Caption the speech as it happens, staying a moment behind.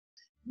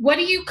what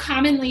do you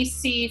commonly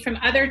see from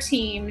other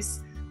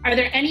teams? Are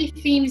there any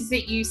themes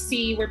that you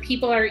see where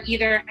people are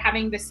either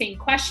having the same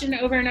question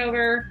over and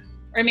over,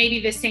 or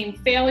maybe the same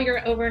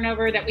failure over and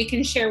over, that we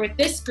can share with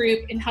this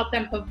group and help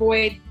them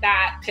avoid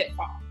that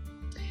pitfall?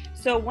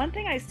 So one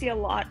thing I see a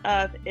lot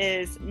of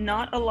is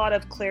not a lot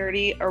of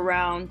clarity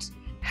around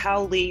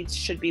how leads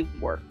should be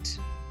worked.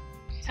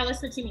 Tell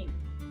us what you mean.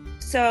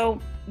 So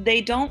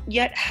they don't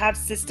yet have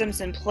systems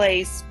in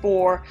place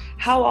for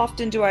how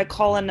often do I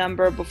call a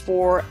number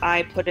before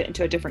I put it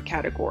into a different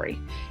category.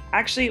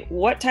 Actually,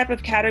 what type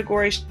of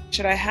category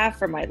should I have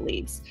for my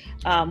leads?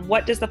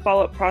 What does the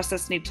follow-up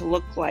process need to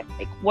look like?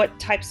 What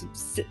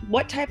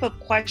type of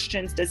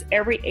questions does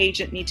every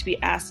agent need to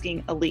be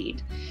asking a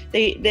lead?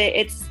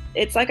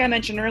 It's like I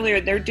mentioned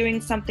earlier, they're doing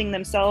something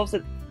themselves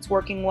that's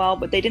working well,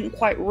 but they didn't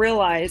quite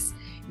realize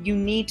you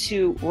need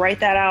to write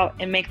that out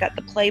and make that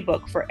the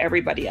playbook for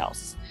everybody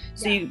else.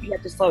 So you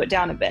have to slow it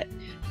down a bit.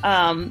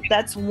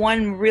 That's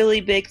one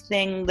really big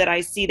thing that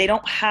I see. They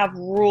don't have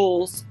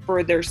rules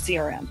for their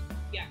CRM.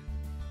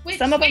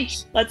 Some of them,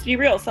 let's be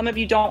real, some of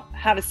you don't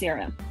have a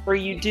CRM, or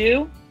you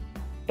do,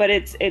 but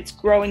it's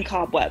growing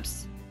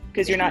cobwebs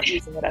because you're not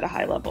using it at a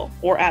high level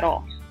or at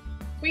all.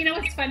 Well, you know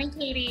what's funny,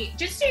 Katie?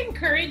 Just to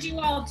encourage you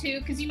all too,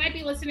 because you might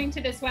be listening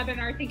to this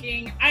webinar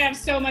thinking, I have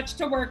so much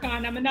to work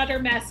on, I'm another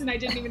mess and I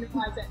didn't even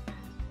realize it.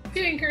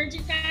 To encourage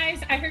you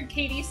guys, I heard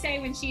Katie say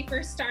when she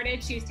first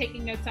started, she was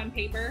taking notes on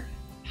paper.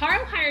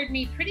 Harl hired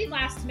me pretty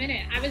last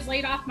minute. I was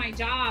laid off my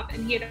job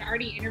and he had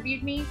already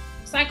interviewed me.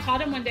 So I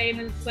called him one day and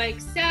was like,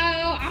 so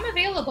I'm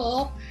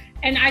available.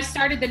 And I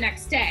started the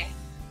next day.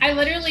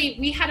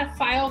 We had a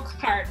file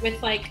cart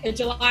with like a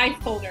July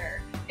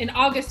folder, an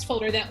August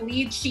folder that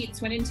lead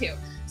sheets went into.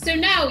 So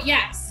no,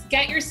 yes,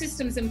 get your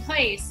systems in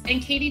place.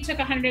 And Katie took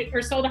 100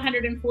 or sold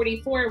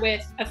 144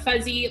 with a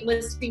fuzzy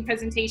listing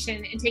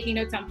presentation and taking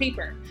notes on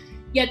paper.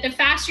 Yet the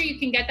faster you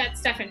can get that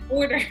stuff in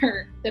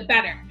order, the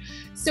better.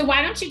 So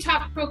why don't you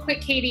talk real quick,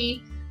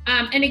 Katie?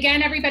 And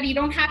again, everybody, you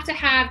don't have to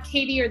have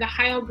Katie or the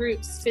Heil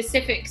Group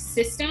specific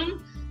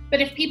system, but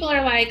if people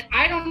are like,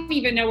 I don't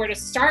even know where to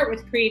start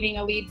with creating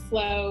a lead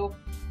flow,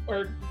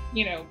 or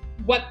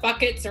what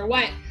buckets or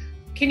what,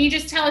 can you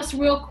just tell us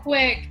real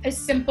quick a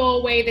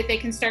simple way that they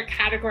can start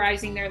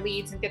categorizing their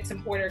leads and get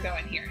some order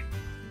going here?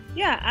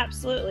 Yeah,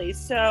 absolutely.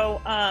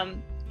 So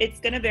it's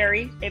going to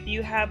vary. If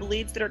you have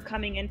leads that are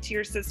coming into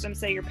your system,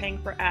 say you're paying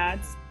for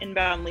ads,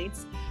 inbound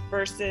leads,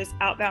 versus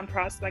outbound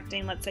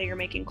prospecting, let's say you're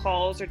making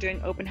calls or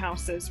doing open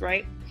houses,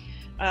 right?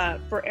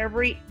 For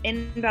every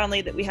inbound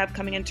lead that we have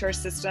coming into our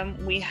system,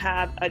 we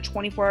have a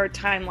 24-hour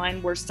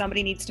timeline where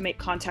somebody needs to make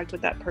contact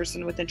with that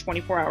person within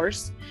 24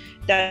 hours.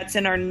 That's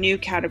in our new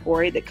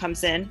category that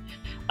comes in.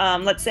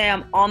 Let's say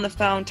I'm on the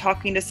phone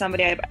talking to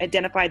somebody, I've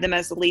identified them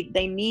as a lead.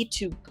 They need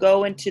to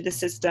go into the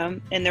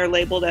system and they're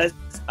labeled as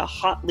a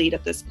hot lead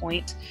at this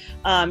point.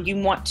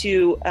 You want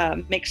to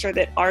make sure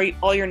that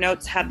all your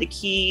notes have the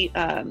key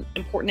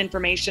important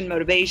information,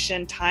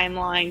 motivation,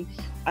 timeline,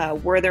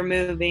 where they're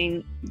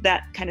moving,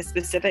 that kind of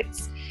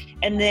specifics.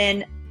 And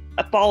then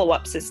a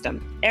follow-up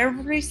system.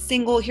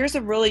 Here's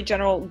a really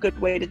general good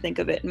way to think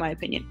of it, in my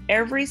opinion.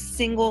 Every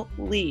single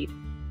lead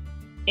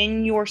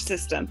in your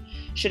system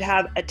should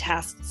have a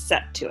task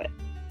set to it.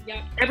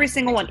 Yep. Every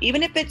single one.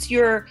 Even if it's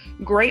your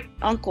great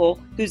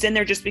uncle who's in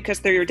there just because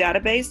they're your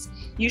database,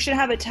 you should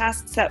have a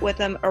task set with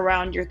them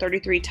around your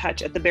 33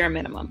 touch at the bare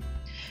minimum.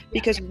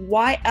 Because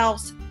why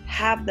else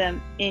have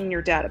them in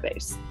your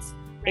database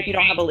if you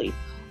don't have a lead?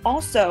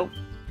 Also,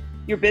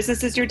 your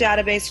business is your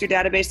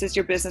database is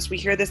your business. We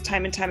hear this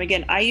time and time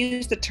again. I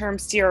use the term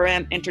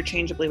CRM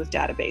interchangeably with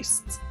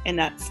database in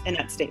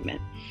that statement.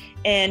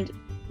 And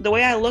the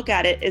way I look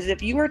at it is,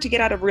 if you were to get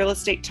out of real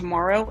estate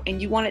tomorrow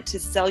and you wanted to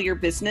sell your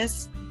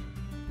business,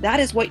 that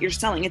is what you're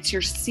selling. It's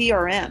your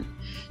CRM.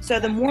 So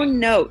the more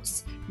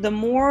notes, the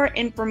more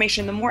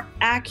information, the more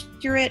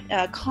accurate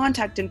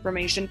contact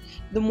information,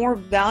 the more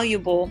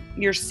valuable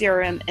your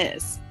CRM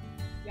is.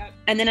 Yep.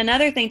 And then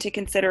another thing to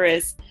consider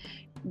is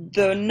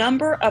the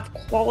number of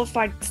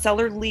qualified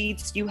seller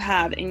leads you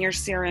have in your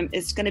CRM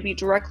is going to be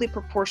directly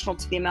proportional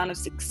to the amount of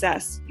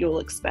success you'll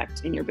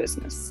expect in your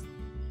business.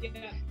 Yeah,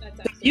 that's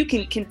so you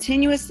can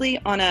continuously,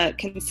 on a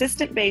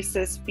consistent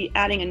basis, be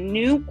adding a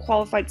new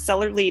qualified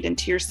seller lead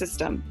into your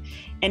system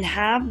and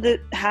have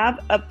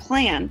a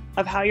plan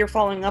of how you're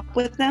following up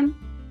with them.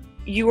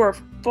 You are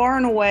far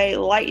and away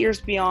light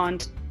years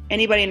beyond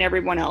anybody and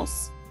everyone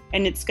else,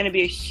 and it's going to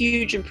be a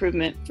huge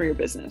improvement for your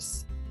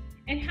business.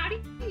 And how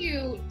do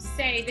you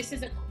say this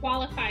is a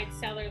qualified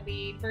seller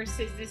lead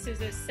versus this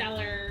is a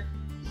seller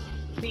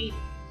lead?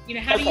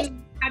 How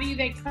do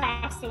they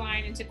cross the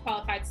line into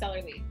qualified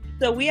seller lead?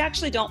 So we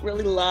actually don't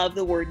really love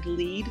the word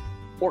lead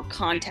or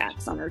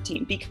contacts on our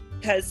team,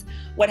 because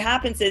what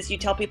happens is you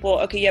tell people,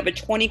 okay, you have a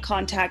 20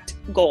 contact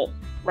goal,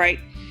 right?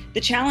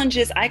 The challenge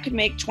is I could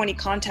make 20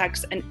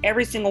 contacts and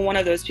every single one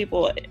of those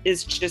people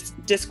is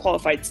just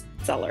disqualified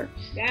seller.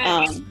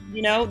 Yes.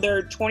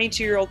 They're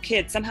 22-year-old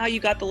kids. Somehow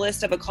you got the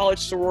list of a college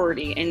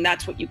sorority and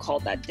that's what you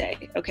called that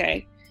day.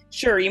 Okay.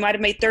 Sure, you might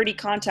have made 30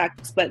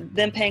 contacts, but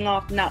them paying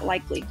off, not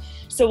likely.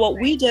 So what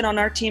we did on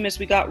our team is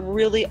we got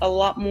really a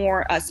lot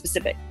more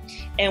specific.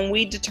 And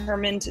we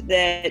determined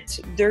that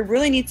there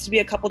really needs to be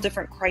a couple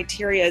different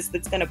criteria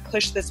that's going to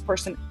push this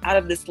person out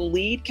of this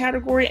lead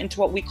category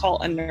into what we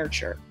call a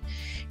nurture.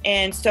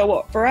 And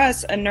so for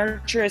us, a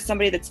nurture is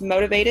somebody that's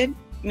motivated,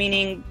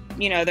 meaning,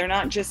 you know, they're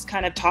not just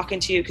kind of talking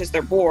to you because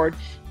they're bored,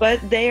 but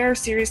they are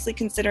seriously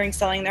considering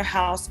selling their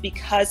house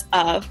because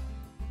of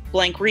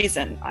blank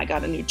reason. I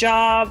got a new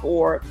job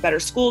or better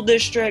school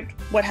district,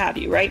 what have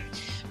you, right?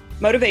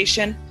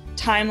 Motivation,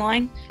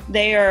 timeline,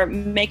 they are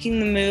making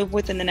the move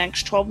within the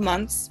next 12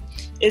 months.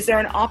 Is there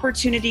an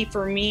opportunity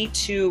for me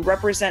to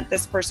represent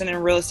this person in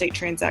a real estate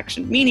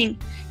transaction? Meaning,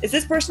 is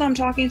this person I'm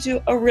talking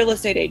to a real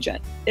estate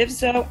agent? If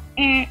so,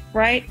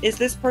 right? Is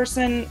this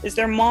person, is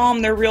their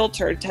mom their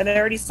realtor? Have they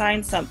already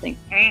signed something?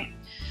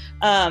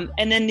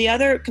 And then the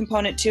other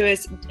component too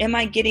is, am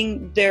I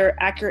getting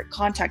their accurate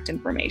contact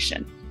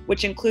information?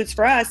 Which includes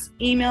for us,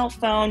 email,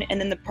 phone, and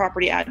then the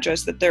property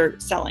address that they're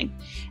selling.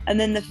 And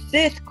then the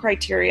fifth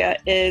criteria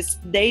is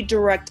they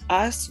direct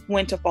us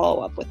when to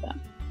follow up with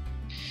them.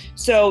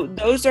 So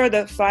those are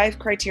the 5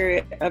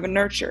 criteria of a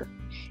nurture.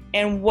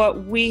 And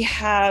what we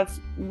have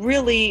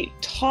really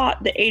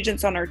taught the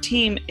agents on our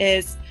team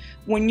is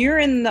when you're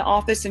in the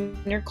office and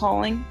you're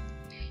calling,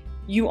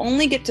 you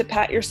only get to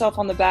pat yourself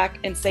on the back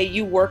and say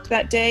you worked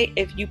that day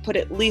if you put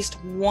at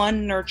least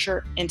 1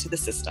 nurture into the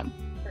system.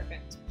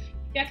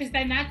 Yeah, because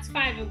then that's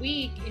 5 a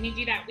week, and you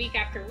do that week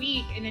after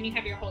week, and then you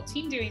have your whole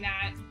team doing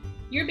that.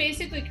 You're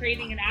basically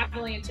creating an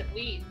avalanche of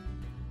leads.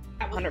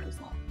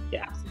 100%.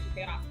 Yeah. Absolutely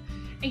pay off.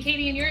 And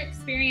Katie, in your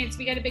experience,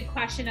 we got a big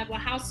question of, well,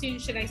 how soon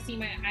should I see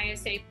my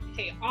ISA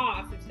pay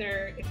off if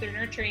they're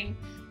nurturing?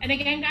 And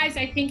again, guys,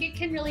 I think it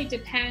can really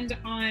depend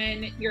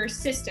on your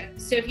system.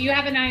 So if you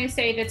have an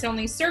ISA that's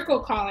only circle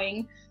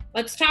calling,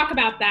 let's talk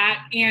about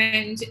that,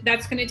 and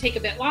that's going to take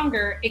a bit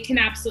longer. It can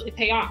absolutely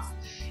pay off.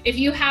 If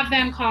you have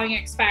them calling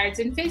expireds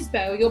in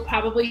FSBO, you'll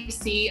probably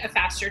see a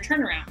faster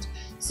turnaround.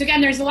 So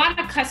again, there's a lot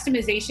of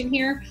customization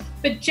here,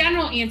 but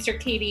general answer,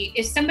 Katie,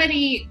 if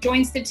somebody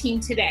joins the team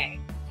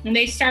today and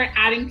they start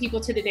adding people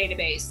to the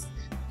database,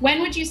 when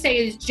would you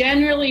say is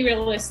generally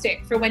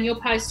realistic for when you'll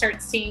probably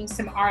start seeing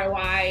some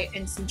ROI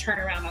and some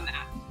turnaround on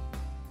that?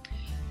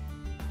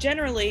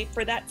 Generally,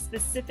 for that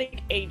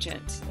specific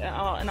agent,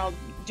 and I'll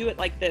do it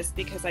like this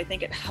because I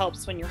think it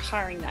helps when you're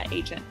hiring that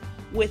agent.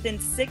 Within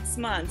 6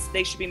 months,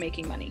 they should be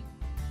making money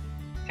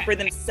for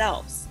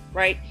themselves,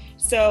 right?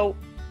 So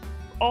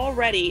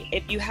already,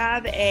 if you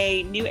have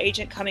a new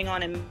agent coming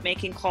on and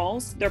making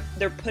calls,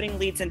 they're putting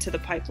leads into the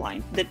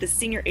pipeline that the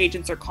senior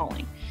agents are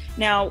calling.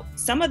 Now,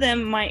 some of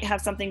them might have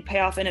something pay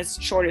off in as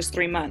short as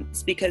 3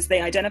 months because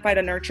they identified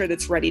a nurture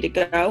that's ready to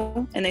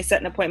go and they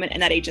set an appointment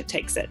and that agent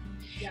takes it.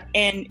 Yeah.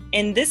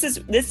 And this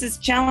is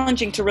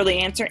challenging to really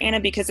answer, Anna,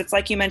 because it's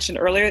like you mentioned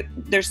earlier,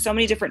 there's so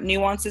many different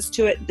nuances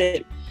to it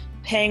that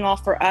paying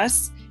off for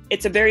us,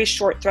 it's a very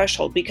short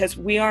threshold because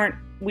we aren't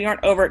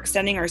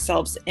overextending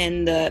ourselves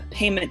in the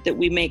payment that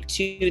we make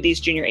to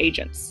these junior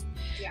agents.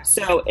 Yeah.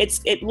 So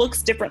it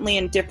looks differently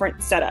in different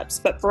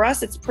setups, but for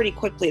us, it's pretty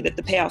quickly that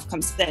the payoff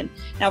comes in.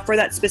 Now for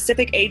that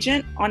specific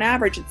agent, on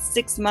average, it's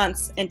 6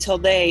 months until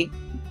they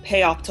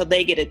pay off, till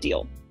they get a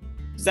deal.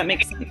 Does that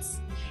make sense?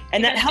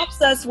 And that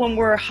helps us when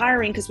we're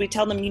hiring because we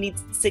tell them you need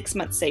 6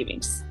 months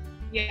savings.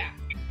 Yeah.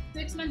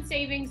 6 months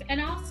savings.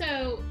 And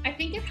also, I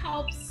think it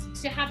helps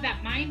to have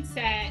that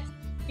mindset,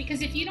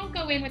 because if you don't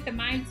go in with the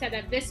mindset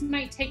of this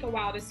might take a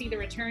while to see the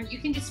return, you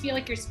can just feel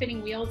like you're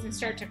spinning wheels and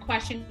start to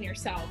question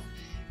yourself.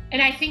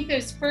 And I think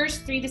those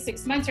first 3 to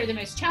 6 months are the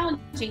most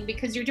challenging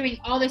because you're doing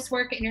all this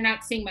work and you're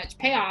not seeing much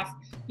payoff,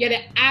 yet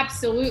it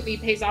absolutely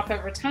pays off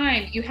over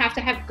time. You have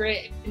to have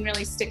grit and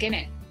really stick in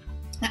it.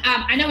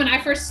 I know when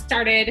I first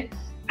started,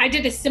 I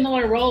did a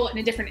similar role in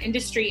a different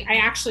industry. I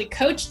actually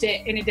coached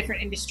it in a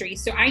different industry.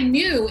 So I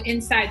knew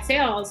inside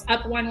sales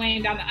up one way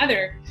and down the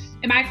other.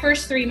 In my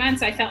first 3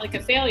 months, I felt like a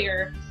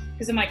failure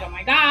because I'm like, oh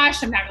my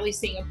gosh, I'm not really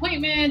seeing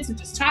appointments. I'm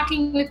just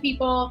talking with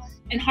people.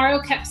 And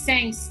Haro kept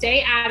saying,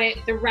 stay at it.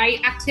 The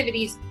right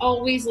activities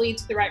always lead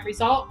to the right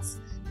results.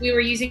 We were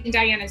using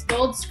Diana's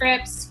gold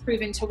scripts,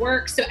 proven to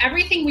work. So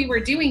everything we were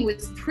doing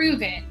was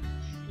proven.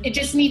 It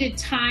just needed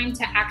time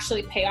to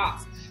actually pay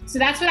off. So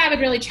that's what I would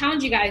really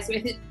challenge you guys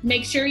with.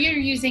 Make sure you're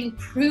using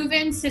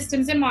proven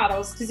systems and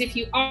models, because if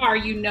you are,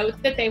 you know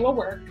that they will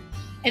work,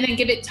 and then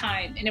give it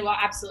time and it will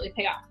absolutely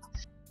pay off.